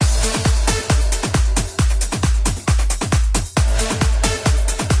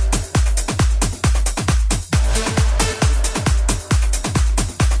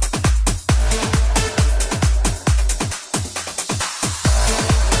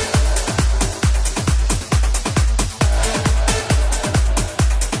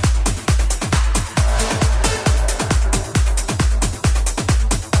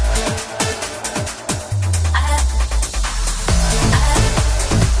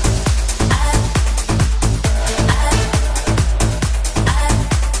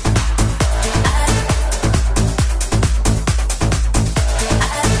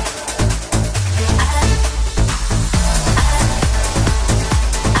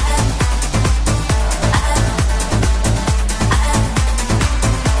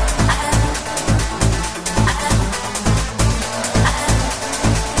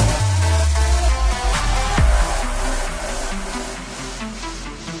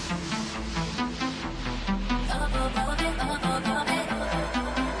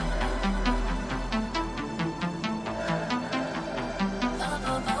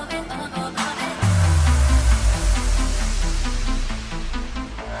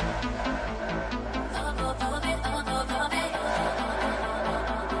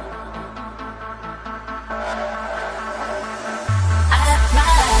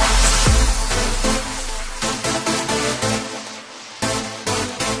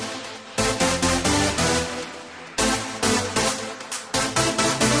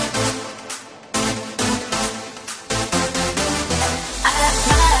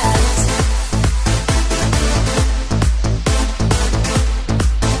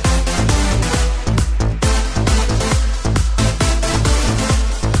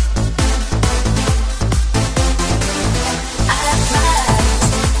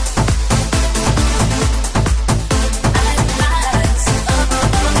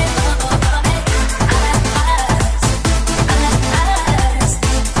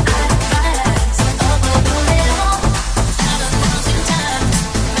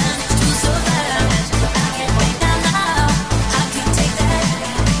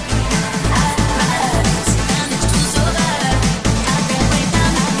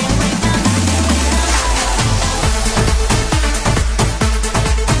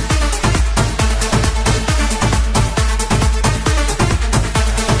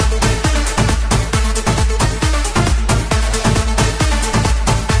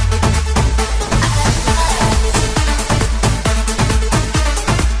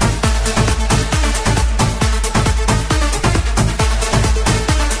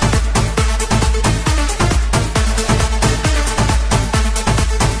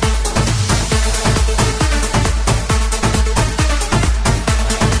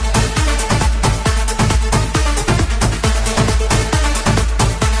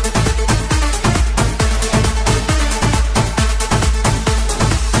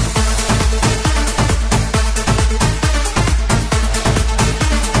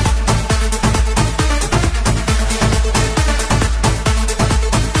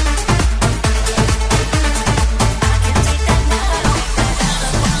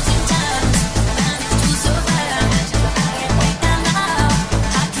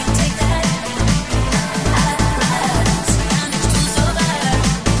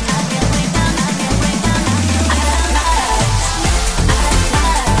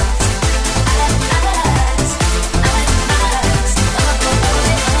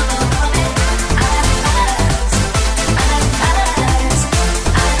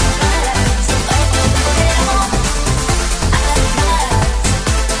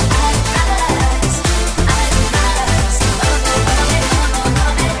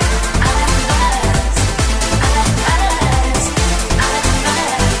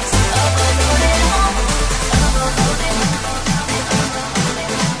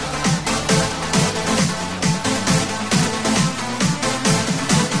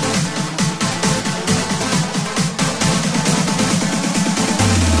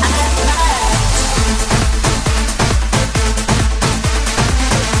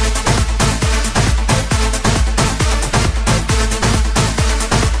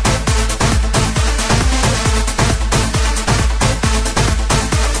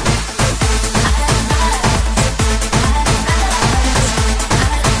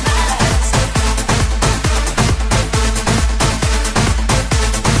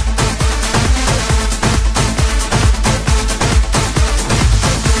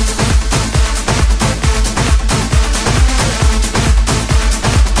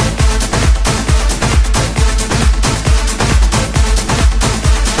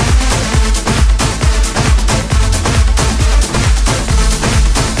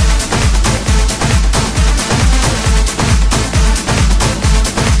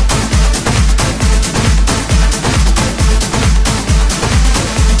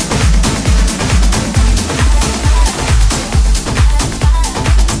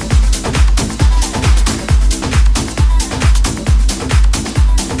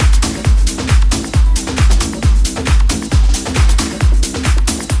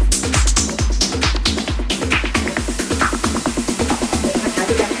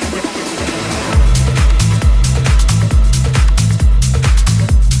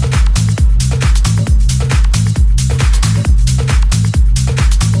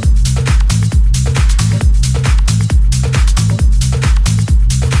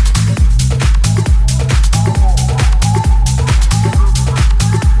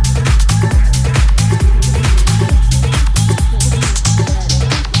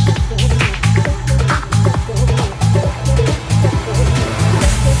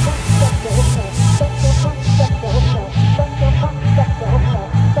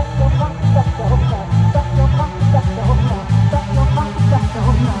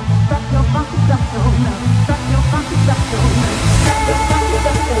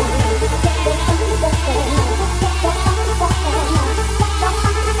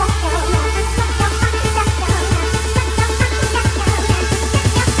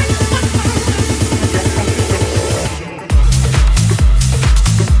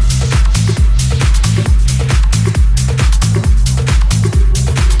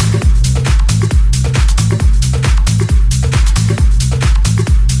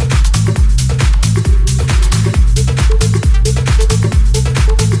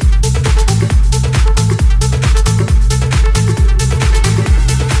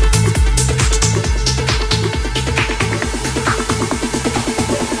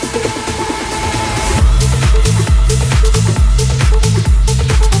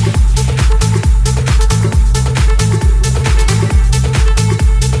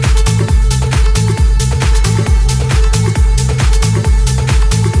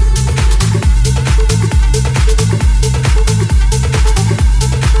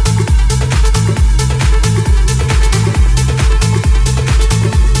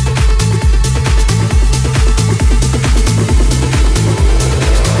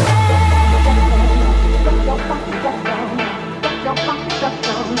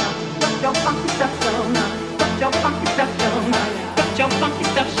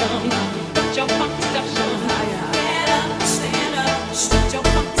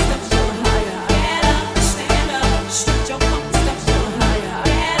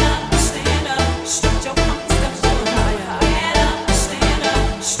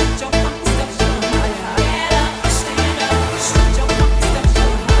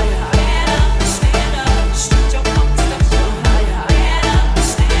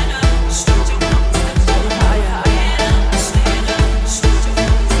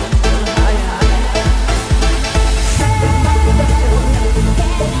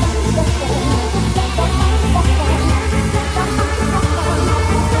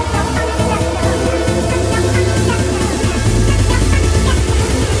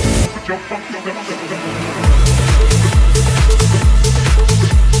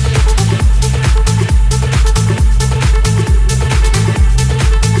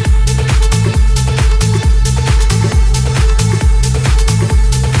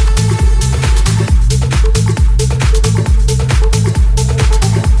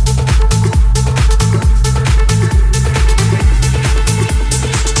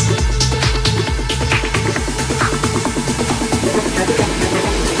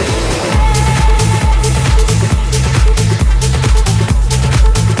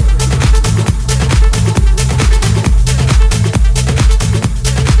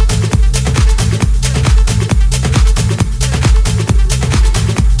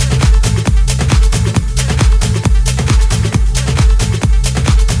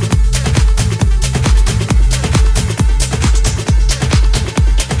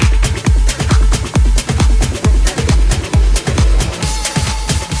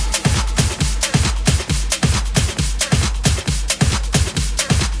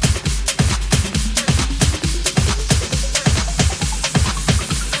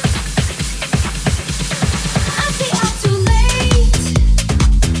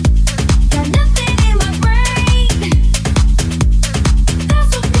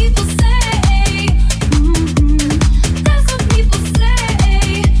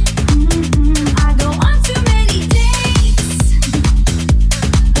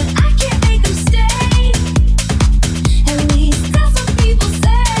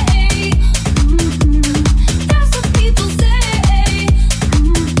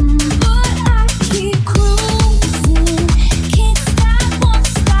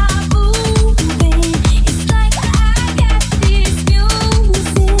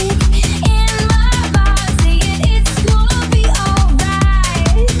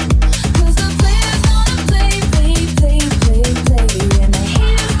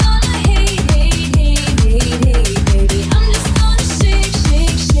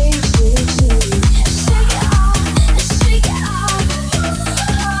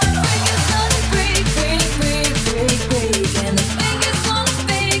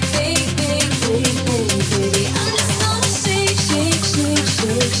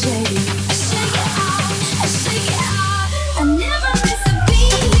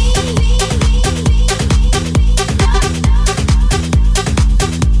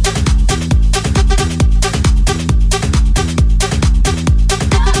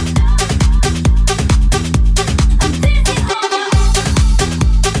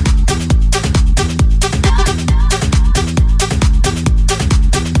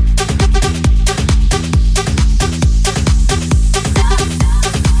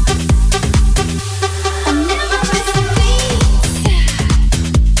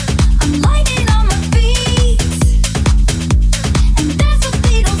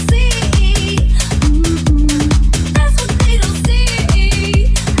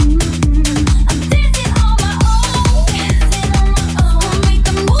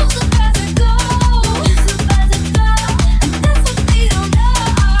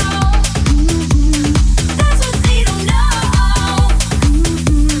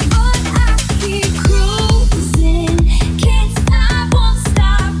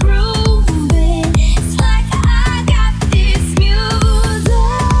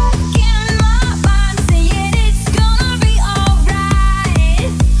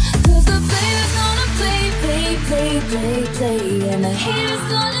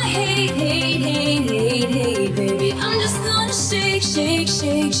baby. I'm just gonna shake, shake,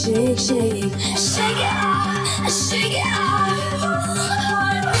 shake, shake, shake. Shake it off, shake it off.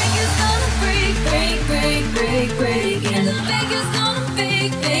 Heartbreak is gonna break, break, break, break, break. And the fake is gonna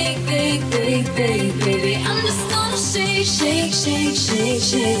fake, fake, fake, fake, fake, baby. I'm just gonna shake, shake, shake, shake,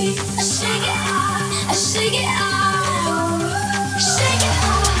 shake. Shake it off, shake it off. Shake it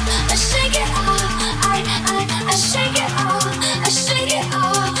off, shake it off. I shake it off, I shake it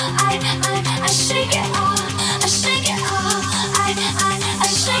off. I shake it off, I shake it off. I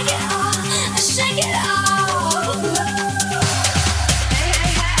shake it off, I shake it off. Hey,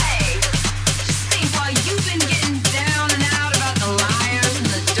 hey, hey! Just think, while you've been getting down and out about the liars and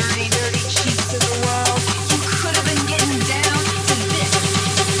the dirty, dirty cheats of the world, you could have been getting down to this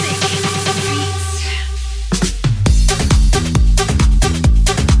sick beat.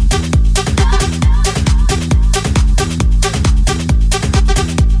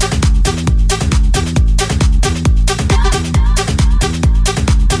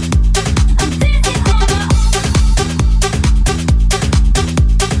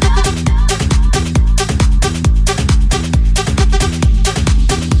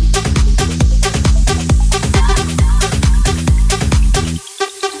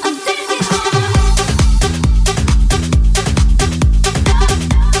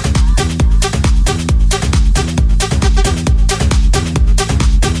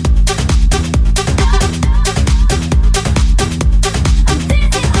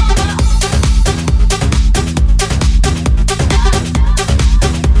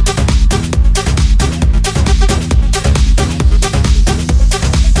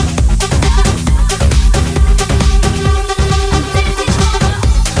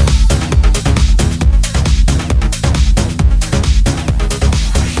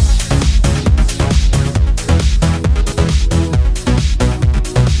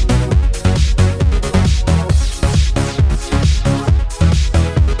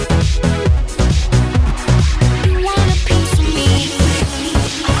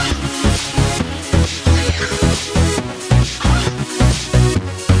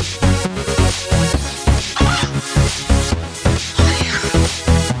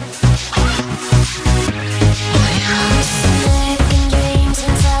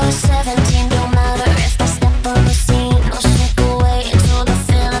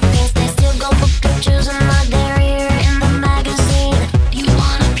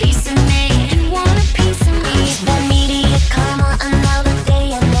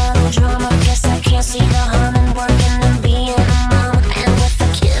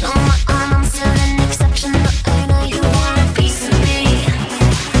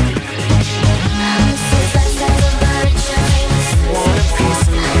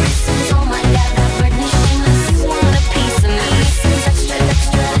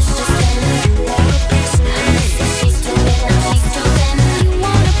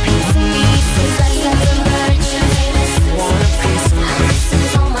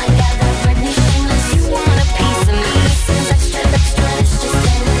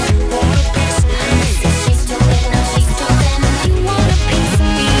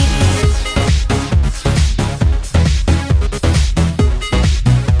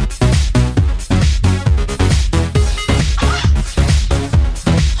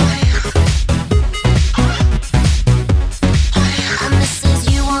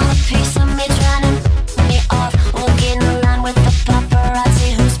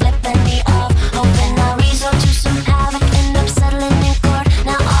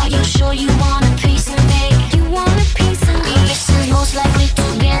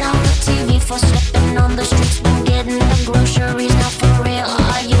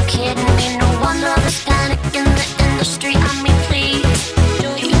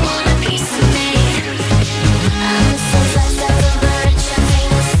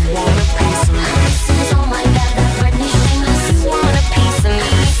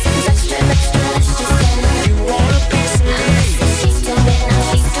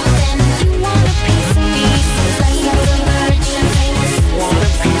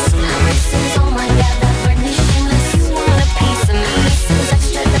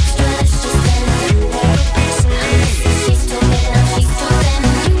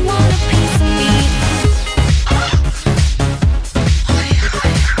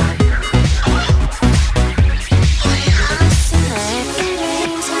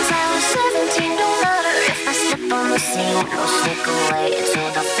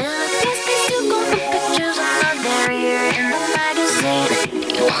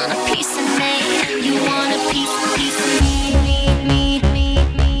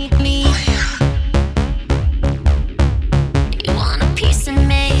 You want a piece of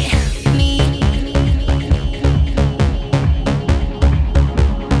me?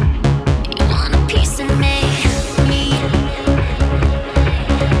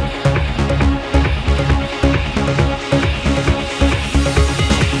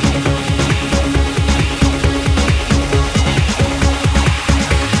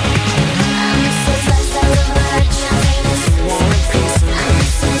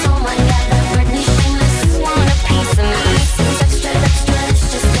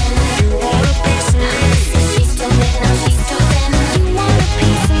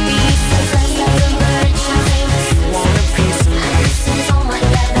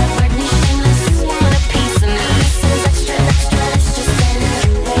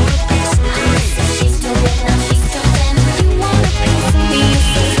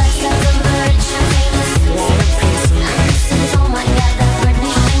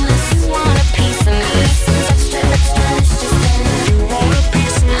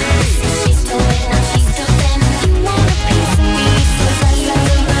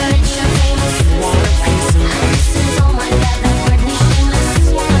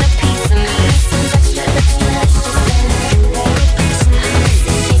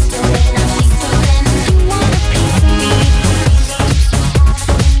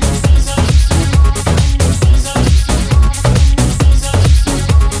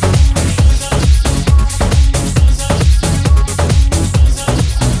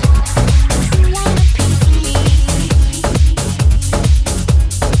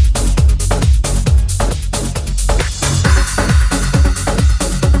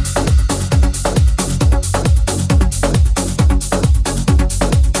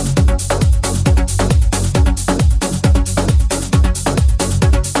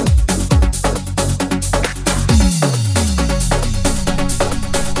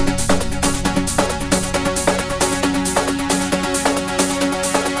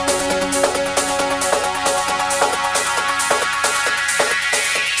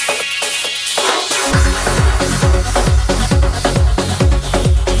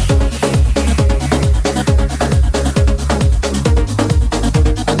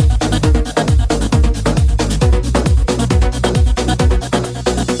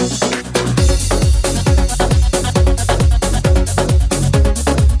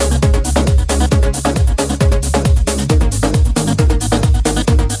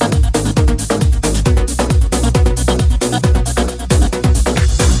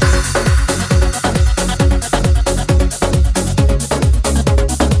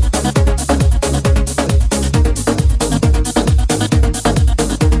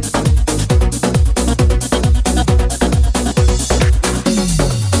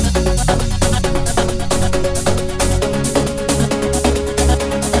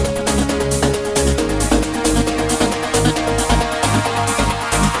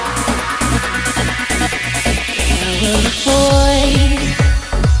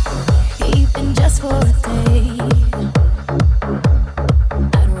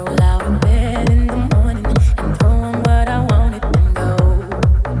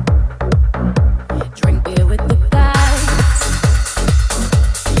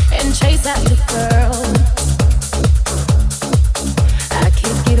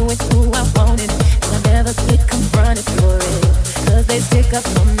 up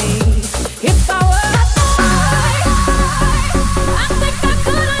for me. If I were a boy, I think I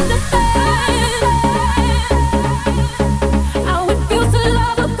could understand. How it feels to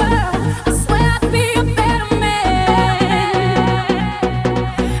love a girl. I swear I'd be a better man.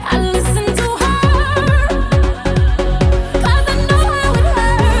 I listen to her, 'cause I know how it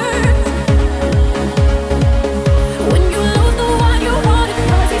hurts. When you lose the one you wanted,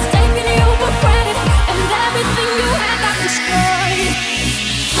 'cause he's taking you for granted, and everything you had got destroyed.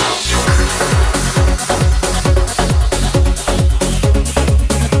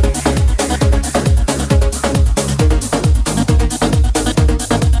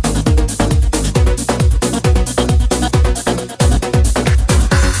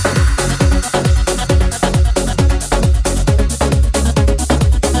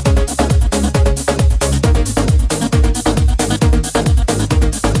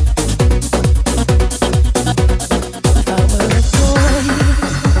 If I were a boy,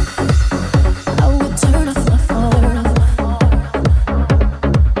 I would turn off my phone.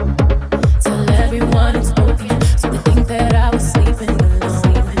 Tell everyone it's broken, so they think that I was sleeping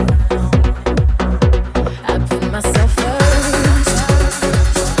alone. I put myself first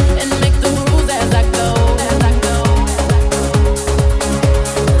and make the rules as I go.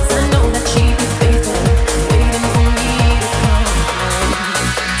 'Cause I know that she'd be faithful, waiting for me to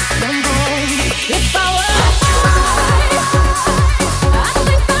come home. If I were a boy, I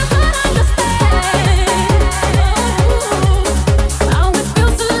think I could understand how it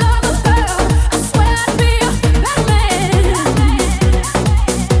feels to love a girl. I swear I'd be a better man.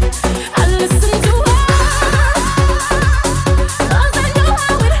 I listen to her, 'cause I know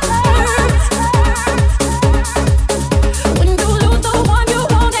how it hurts. When you lose the one you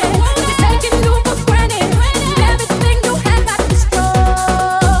wanted, he's taking you for granted, and everything you had got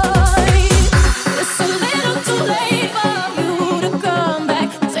destroyed. It's a little too late for you to come back.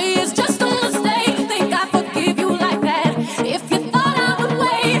 Say it's just a mistake. Think I forgive you like that? If you thought I would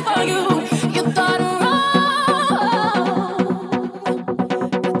wait for you, you thought wrong.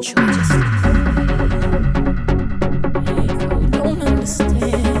 But you just don't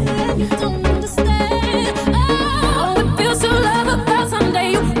understand. You don't understand. Oh, it feels to love a girl someday.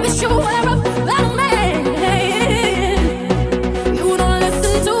 You wish you were a better man. You don't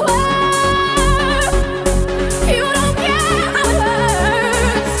listen to her. You don't care how it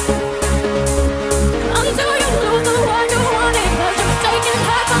hurts until you lose the one you wanted, 'cause you're taking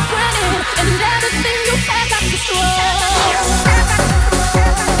her for granted, and everything you had got destroyed.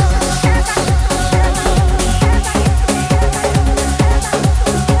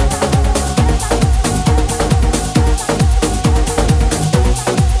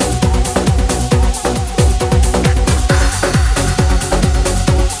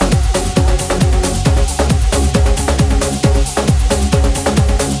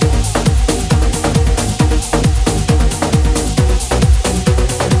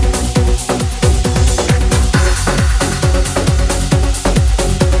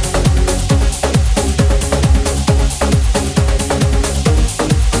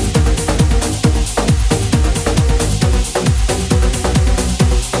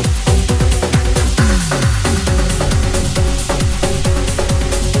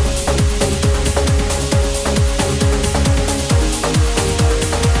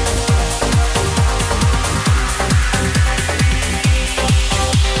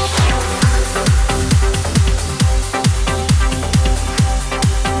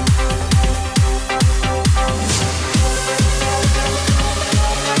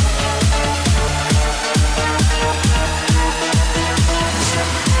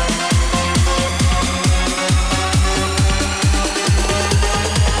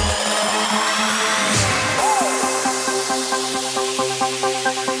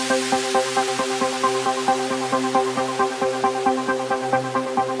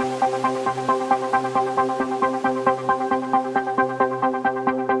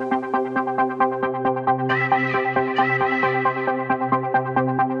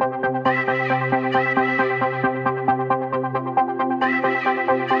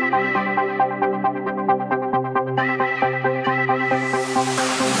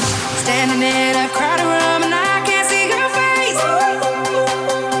 Standing in a crowded room and I can't see your face.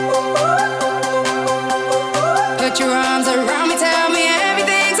 Put your arms around me, tell me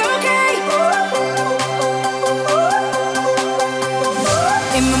everything's okay.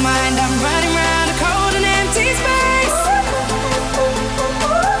 In my mind I'm running round a cold and empty space.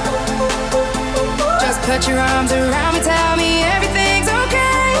 Just put your arms around me, tell me everything's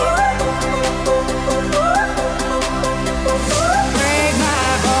okay. Break my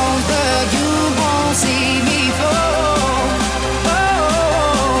bones, but you won't see me fall. Oh.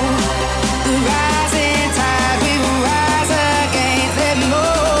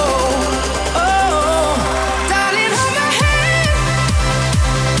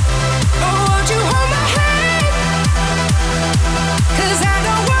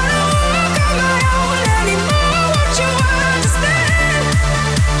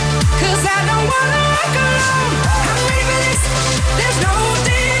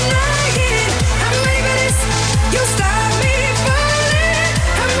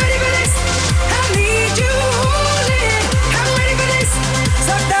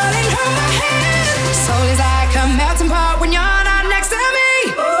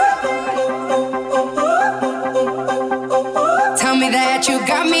 that you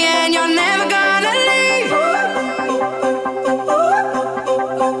got me and you're never gonna leave.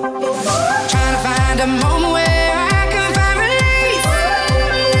 Trying to find a moment where I can find release.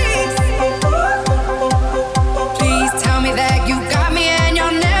 Please tell me that you got me and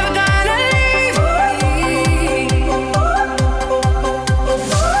you're never gonna leave.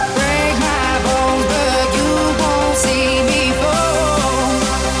 Break my bones, but you won't see me fall.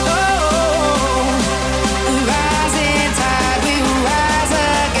 Oh, the rising tide will rise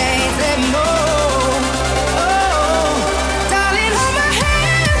against them all. Oh, darling, hold my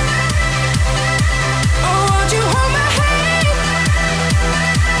hand. Oh, won't you hold my hand?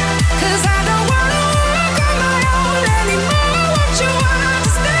 'Cause I don't wanna walk on my own anymore. Won't you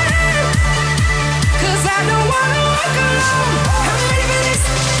understand? 'Cause I don't wanna walk alone. I'm ready for this.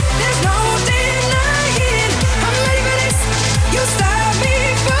 There's no denying. I'm ready for this. You stop me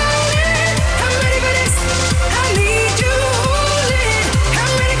falling. I'm ready for this. I need you holding.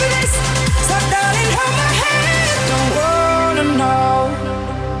 I'm ready for this. So darling, hold my hand. Don't wanna know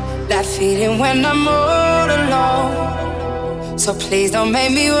that feeling when I'm all alone. So please don't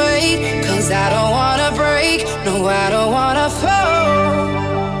make me wait, 'cause I don't wanna break. No, I don't wanna fall.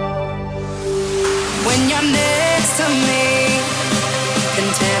 When you're next to me,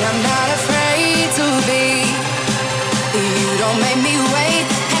 content I'm not afraid to be. You don't make me wait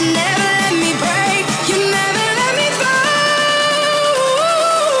and never let me break. You never let me fall.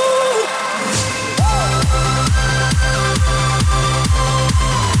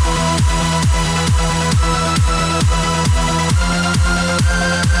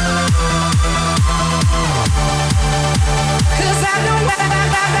 Cause I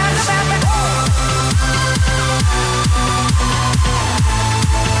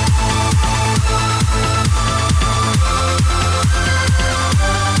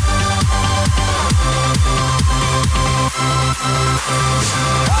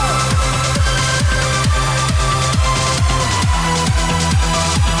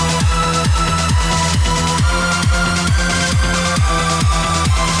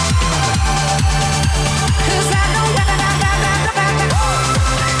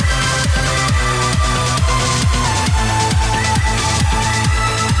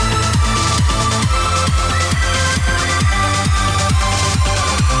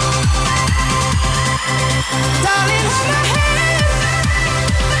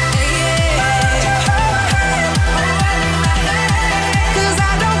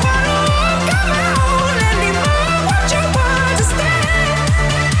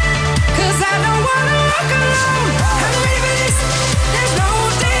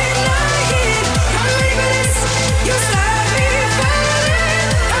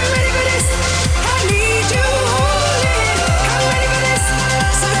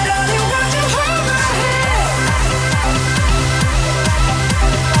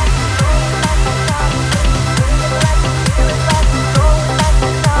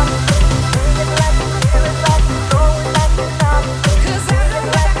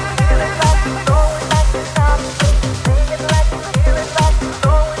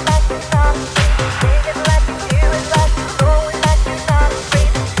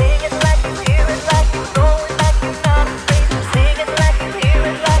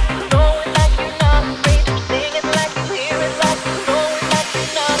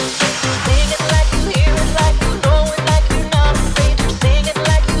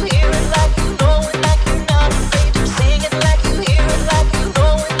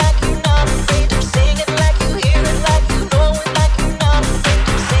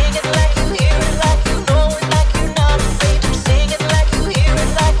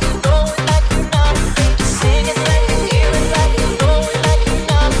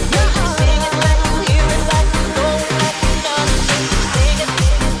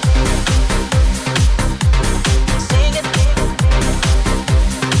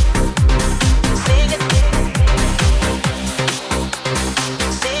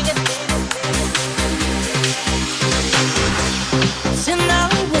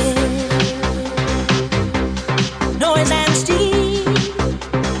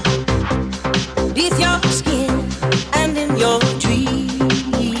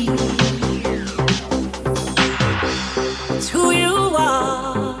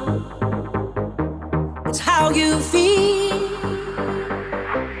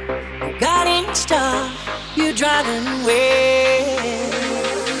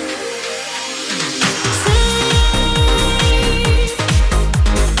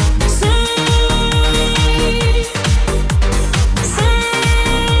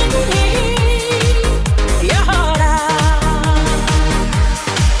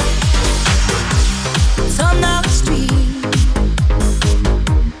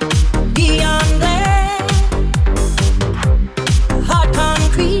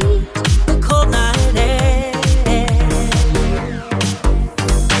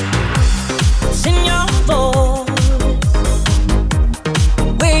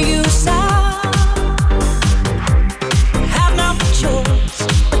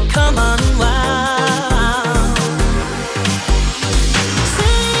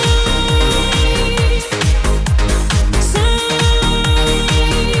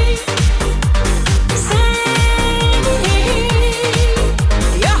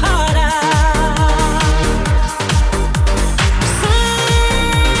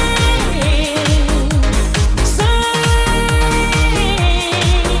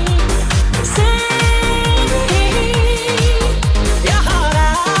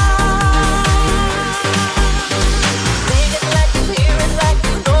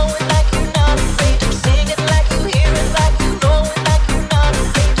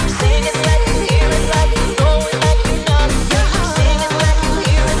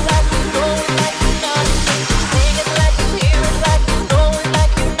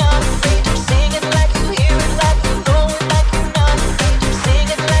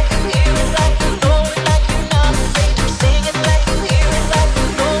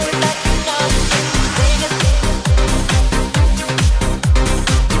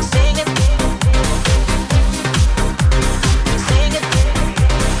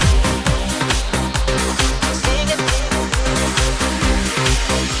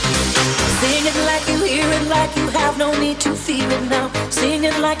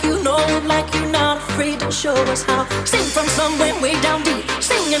show us how. Sing from somewhere way down deep.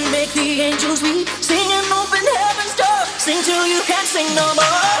 Sing and make the angels weep. Sing and open heaven's door. Sing till you can't sing no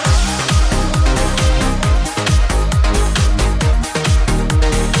more.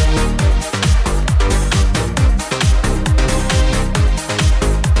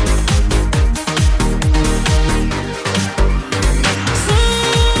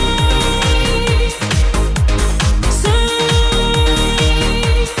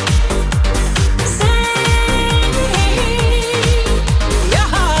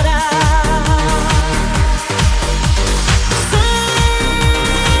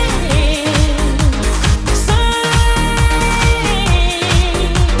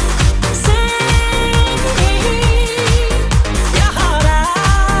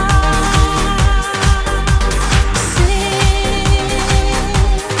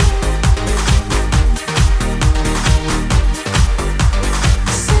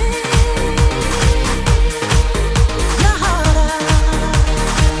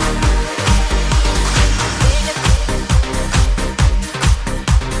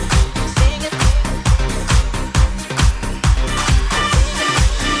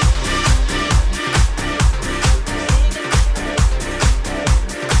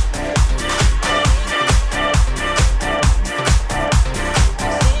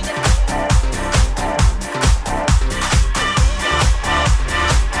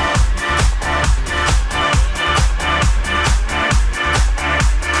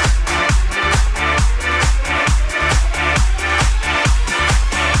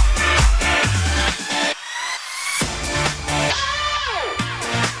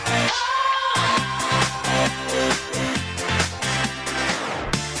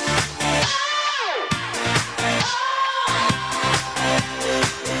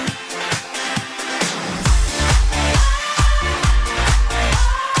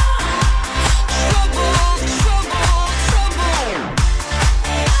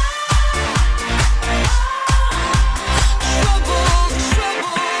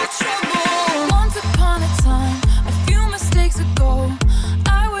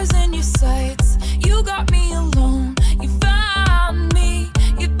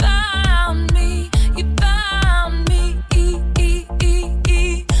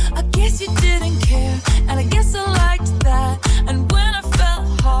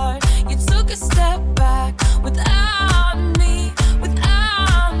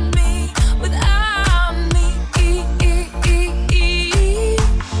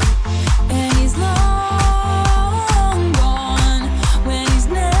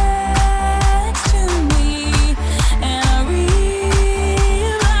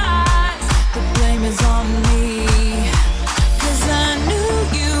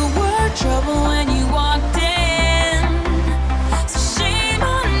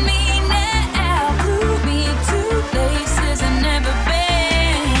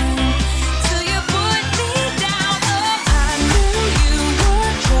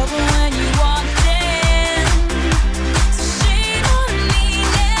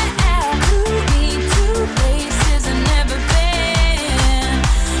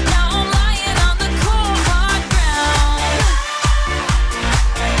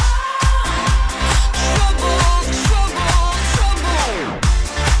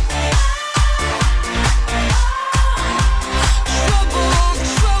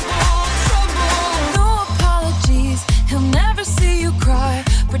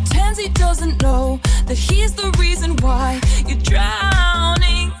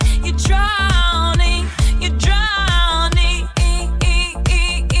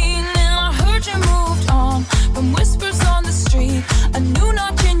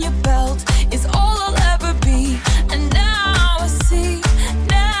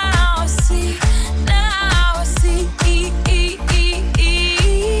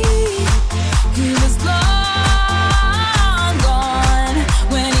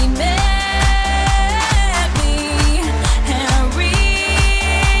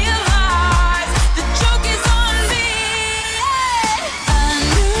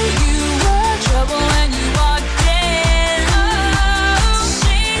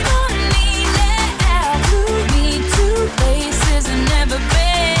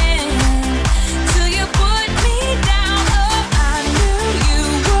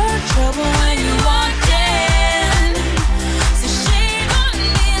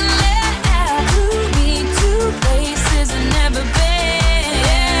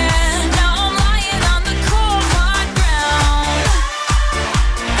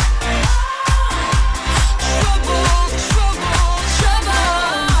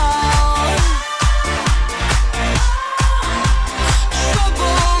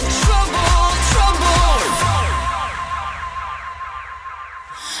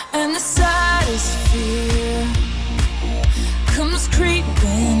 And the saddest fear comes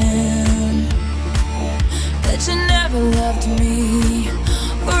creeping in, that you never loved me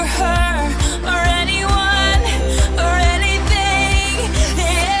or her or anyone or anything.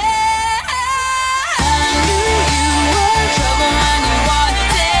 Yeah, I knew you were trouble when you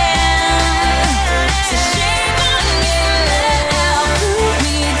walked in. So shame on you now. Prove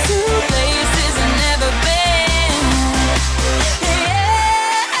me to places I've never been. Yeah.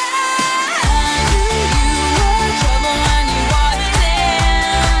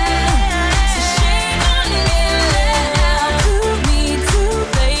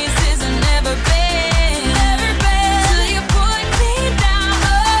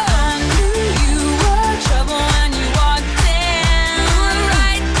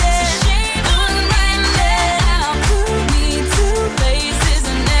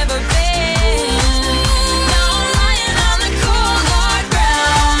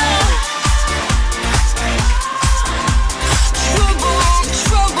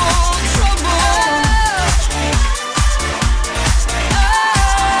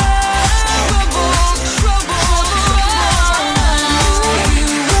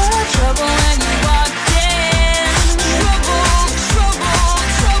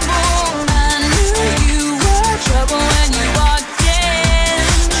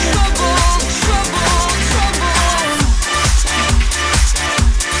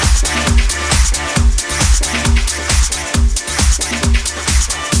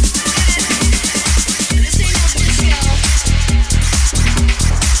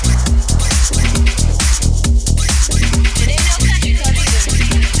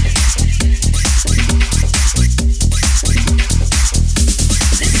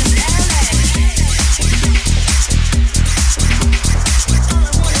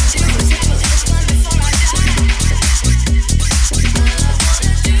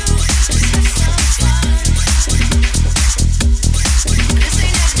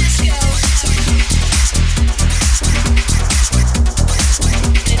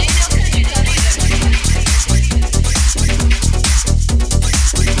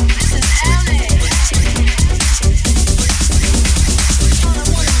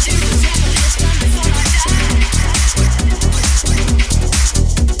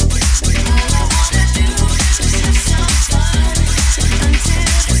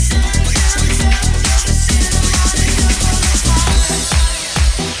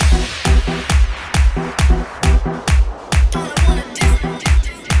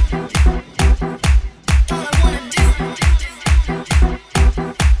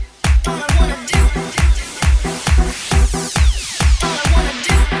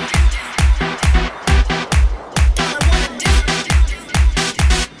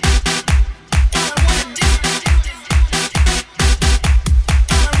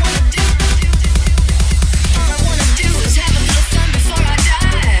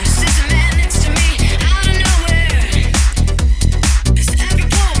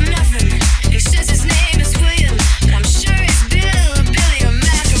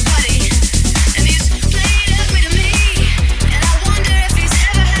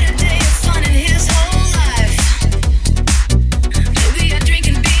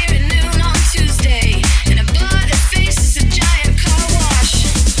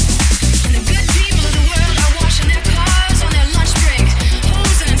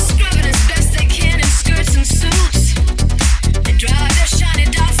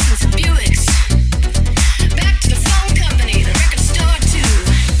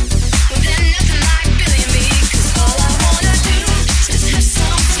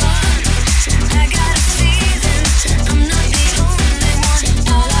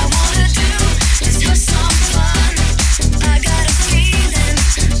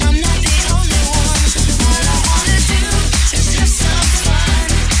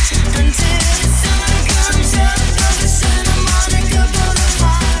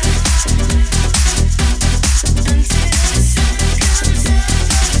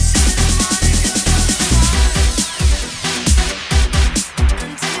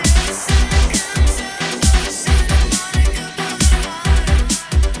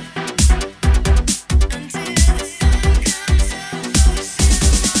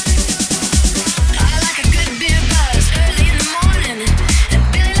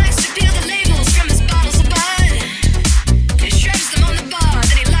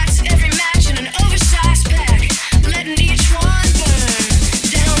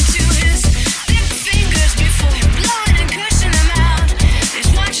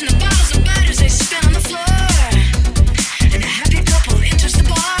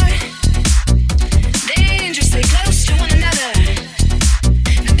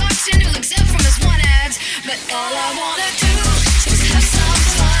 All I wanna do is have some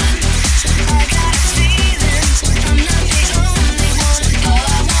fun. I got a feeling I'm not the only one. All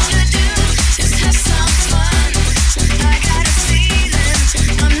I wanna do is have some fun. I got a feeling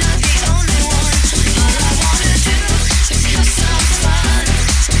I'm not the only one. All I wanna do is have some fun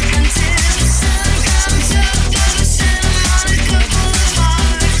until the sun comes up over Santa Monica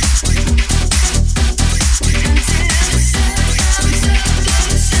Boulevard. Until the sun comes up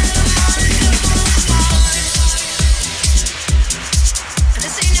over Santa Monica Boulevard.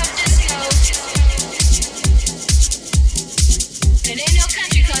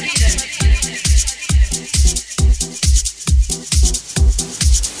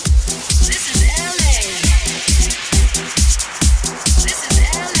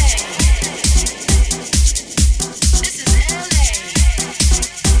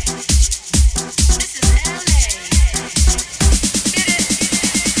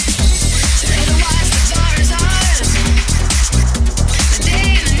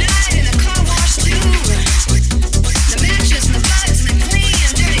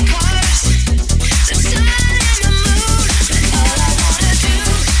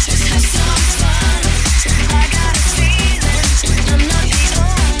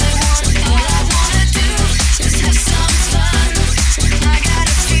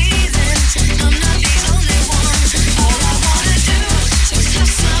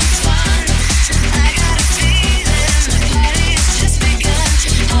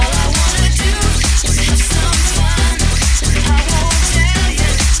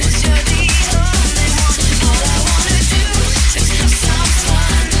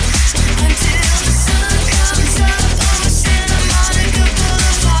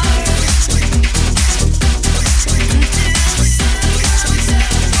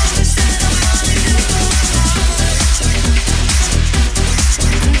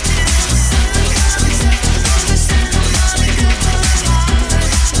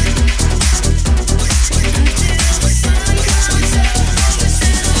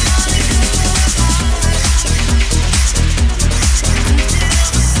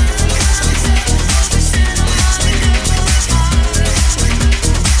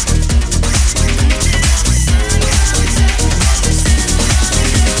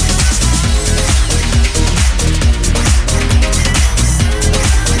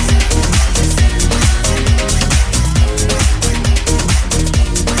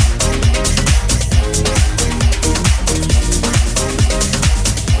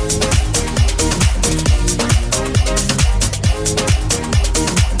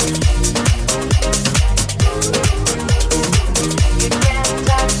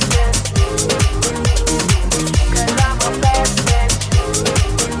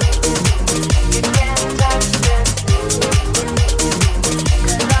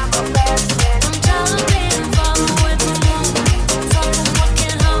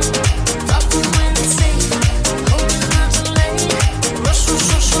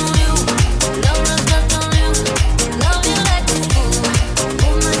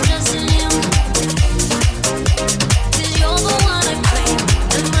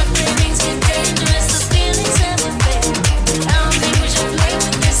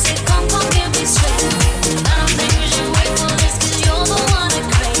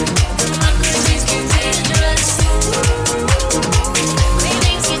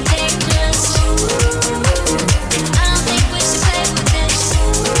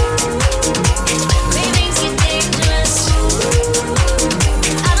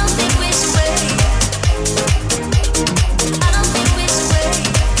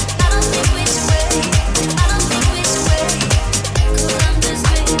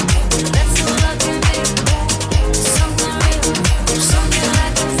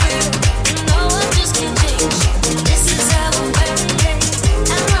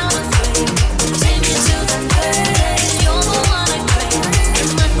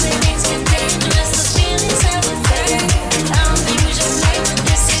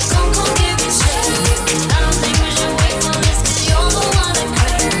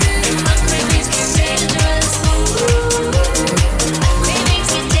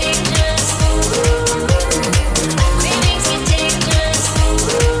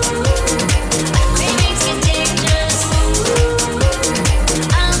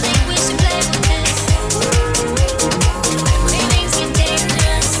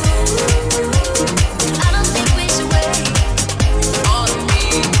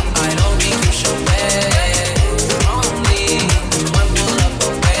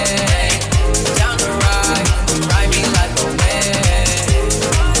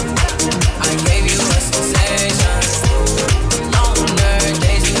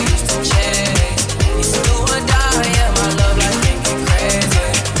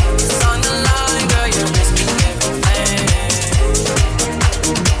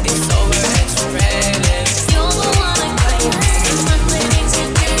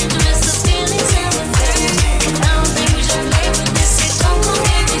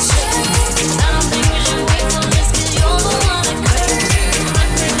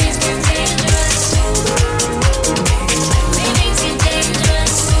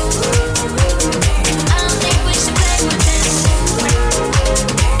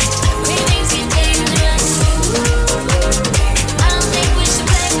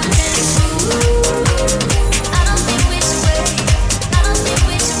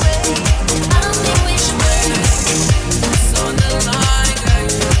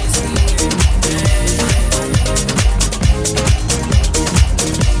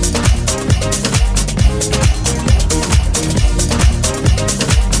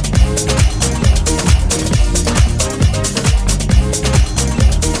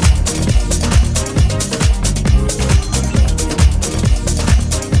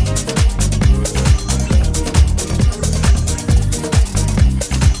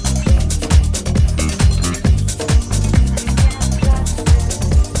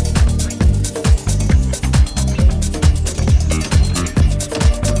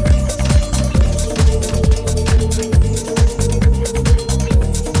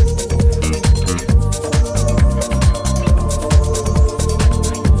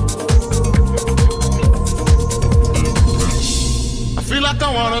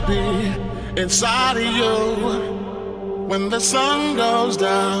 inside of you when the sun goes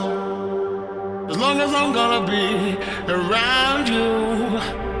down. As long as I'm gonna be around you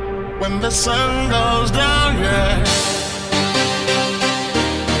when the sun goes down, yeah.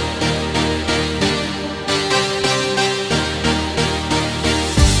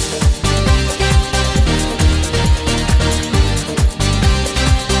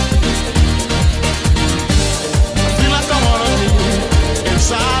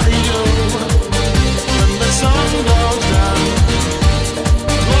 Inside of you when the sun goes down.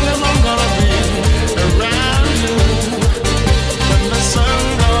 As long as I'm gonna be around you when the sun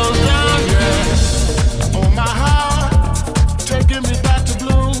goes down, yeah. Oh, my heart taking me back to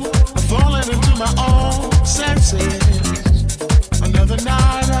blue. I'm falling into my own senses. Another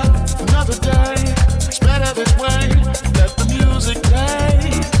night up, another day. It's better this way. Let the music play.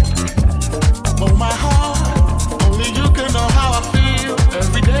 Oh, my heart, only you can know how I feel.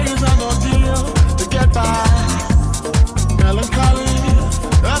 Every day is an ordeal to get by. Melancholy,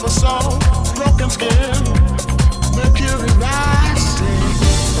 ever so broken skin, mercury rising.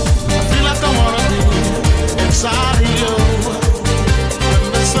 I feel like I wanna be inside of you when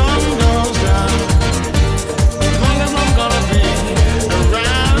the sun goes down. As long as I'm gonna be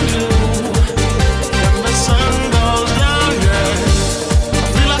around you when the sun goes down, yeah. I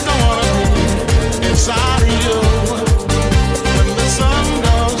feel like I wanna be inside of you.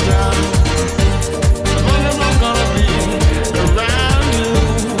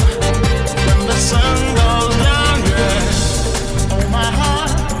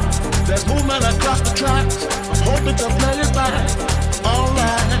 Across the tracks, I'm hoping to play it back.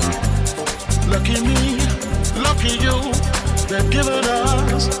 Alright, lucky me, lucky you. They've given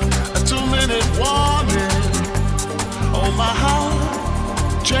us a 2-minute warning. Oh, my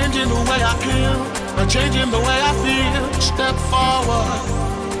heart, changing the way I feel, or changing the way I feel. Step forward,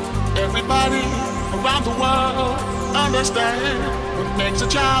 everybody around the world understand what makes a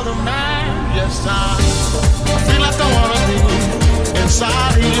child a man. Yes, I feel like I wanna be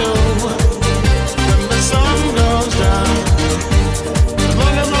inside of you. The sun goes down. As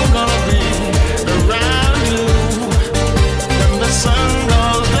long as I'm gonna be around you when the sun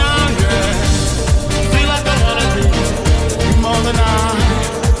goes down, yeah. Feel like I wanna be more than I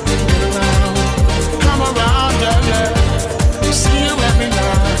get around. Come around, yeah, yeah. See you every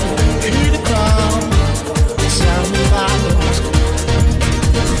night. Hear the crowd, sound the violence.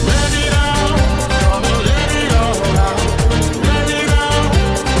 Let it out, gonna let it all out. Let it out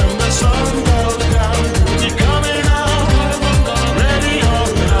when the sun goes down.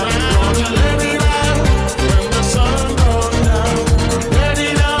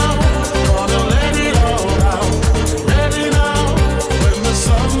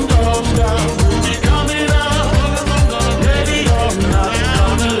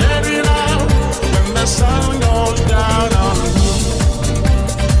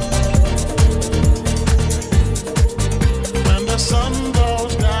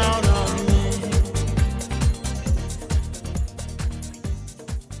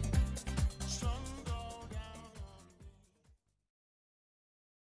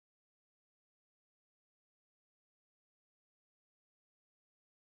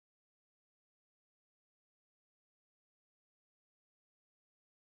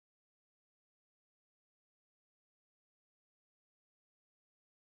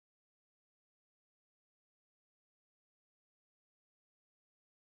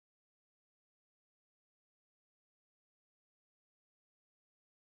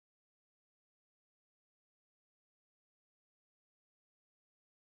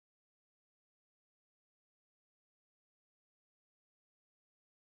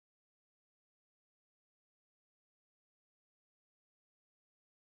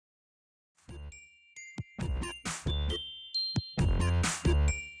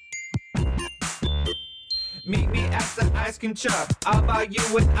 Meet me at the ice cream truck, I'll buy you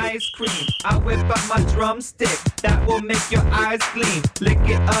an ice cream. I whip out my drumstick, that will make your eyes gleam. Lick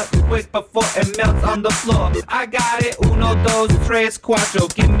it up quick before it melts on the floor. I got it, 1, 2, 3, 4,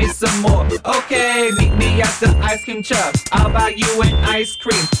 give me some more. Okay, meet me at the ice cream truck, I'll buy you an ice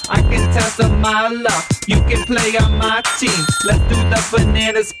cream. I can test on my luck, you can play on my team. Let's do the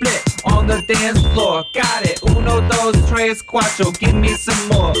banana split on the dance floor. Got it, 1, 2, 3, 4, give me some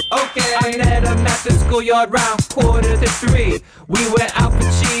more. Okay, I met him at the schoolyard round 2:45. We went out for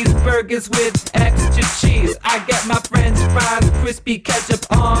cheeseburgers with extra cheese. I get my french fries, crispy ketchup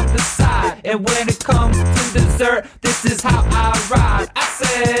on the side. And when it comes to dessert, this is how I ride. I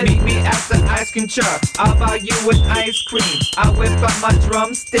said, meet me at the ice cream truck. I'll buy you an ice cream. I'll whip out my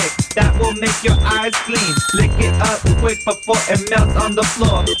drumstick. That will make your eyes gleam. Lick it up quick before it melts on the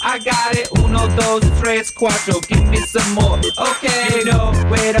floor. I got it, uno, dos, tres, cuatro. Give me some more. Okay, you know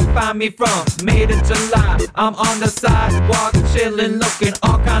where to find me from. Made in July. I'm on the sidewalk, chillin', looking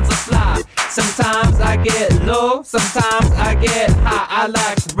all kinds of fly. Sometimes I get low, sometimes I get high. I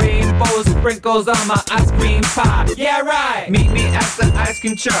like rainbow sprinkles on my ice cream pie. Yeah, right. Meet me at the ice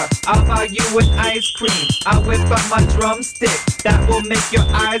cream truck. I'll buy you an ice cream. I'll whip up my drumstick. That will make your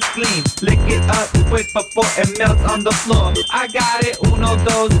eyes gleam. Lick it up quick before it melts on the floor. I got it, uno,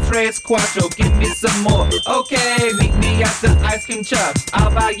 dos, tres, cuatro. Give me some more. Okay, meet me at the ice cream truck.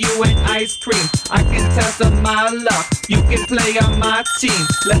 I'll buy you an ice cream. I can test on my luck. You can play on my team.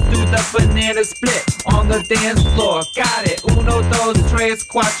 Let's do the banana split on the dance floor. Got it, uno, dos, tres,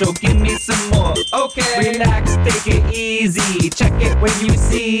 cuatro. Give me some more. Okay, relax, take it easy. Check it when you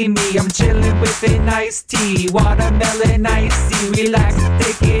see me. I'm chilling with an iced tea, watermelon icy. Relax,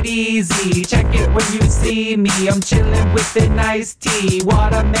 take it easy. Check it when you see me. I'm chilling with an iced tea,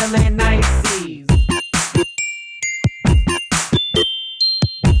 watermelon icy.